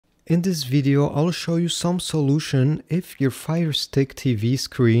In this video, I'll show you some solution if your Fire Stick TV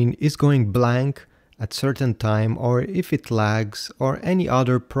screen is going blank at certain time, or if it lags, or any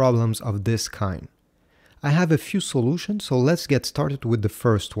other problems of this kind. I have a few solutions, so let's get started with the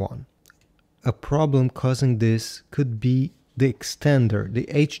first one. A problem causing this could be the extender, the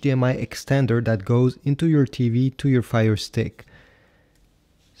HDMI extender that goes into your TV to your Fire Stick.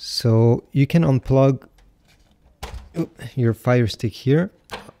 So you can unplug your Fire Stick here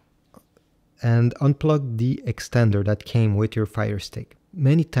and unplug the extender that came with your Fire Stick.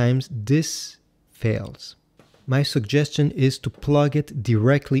 Many times this fails. My suggestion is to plug it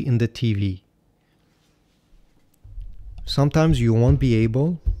directly in the TV. Sometimes you won't be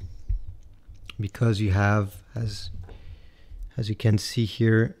able because you have, as you can see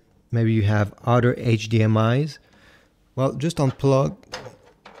here, maybe you have other HDMIs. Well, just unplug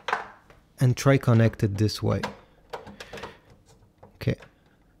and try connect it this way. Okay.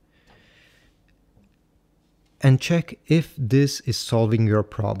 And check if this is solving your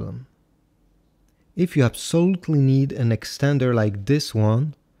problem. If you absolutely need an extender like this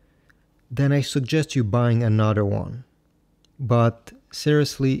one, then I suggest you buying another one. But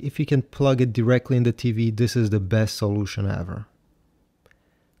seriously, if you can plug it directly in the TV, this is the best solution ever.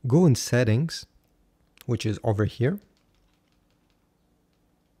 Go in Settings, which is over here.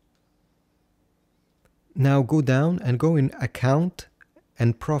 Now go down and go in Account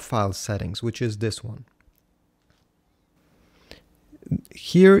and Profile Settings, which is this one.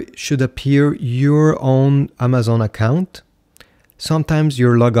 Here should appear your own Amazon account. Sometimes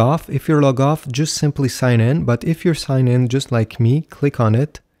you're log off. If you're log off, just simply sign in. But if you're signed in, just like me, click on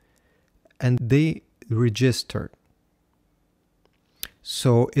it and they register.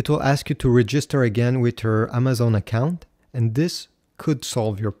 So it will ask you to register again with your Amazon account, and this could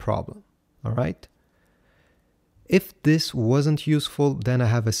solve your problem. All right. If this wasn't useful, then I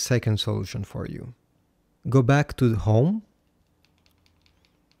have a second solution for you. Go back to Home.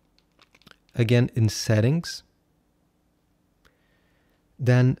 Again in Settings.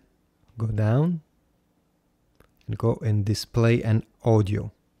 Then go down and go in Display and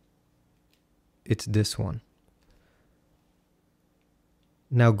Audio. It's this one.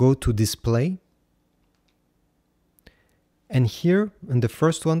 Now go to Display. And here in the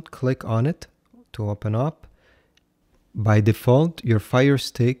first one, click on it to open up. By default, your Fire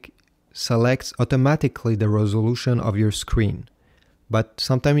Stick selects automatically the resolution of your screen. But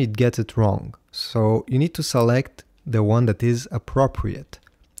sometimes it gets it wrong. So you need to select the one that is appropriate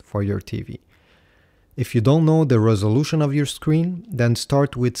for your TV. If you don't know the resolution of your screen, then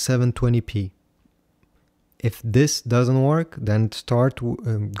start with 720p. If this doesn't work, then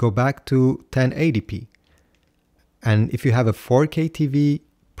go back to 1080p. And if you have a 4K TV,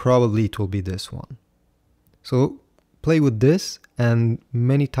 probably it will be this one. So play with this, and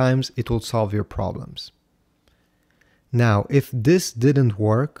many times it will solve your problems. Now, if this didn't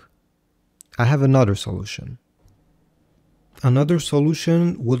work, I have another solution. Another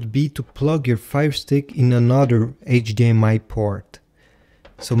solution would be to plug your Fire Stick in another HDMI port.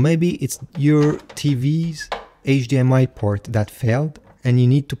 So maybe it's your TV's HDMI port that failed and you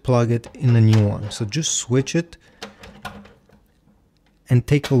need to plug it in a new one. So just switch it and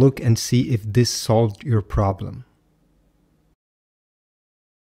take a look and see if this solved your problem.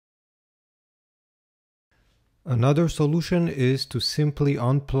 Another solution is to simply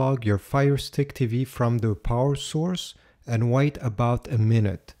unplug your Fire Stick TV from the power source and wait about a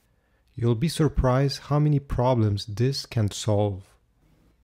minute. You'll be surprised how many problems this can solve.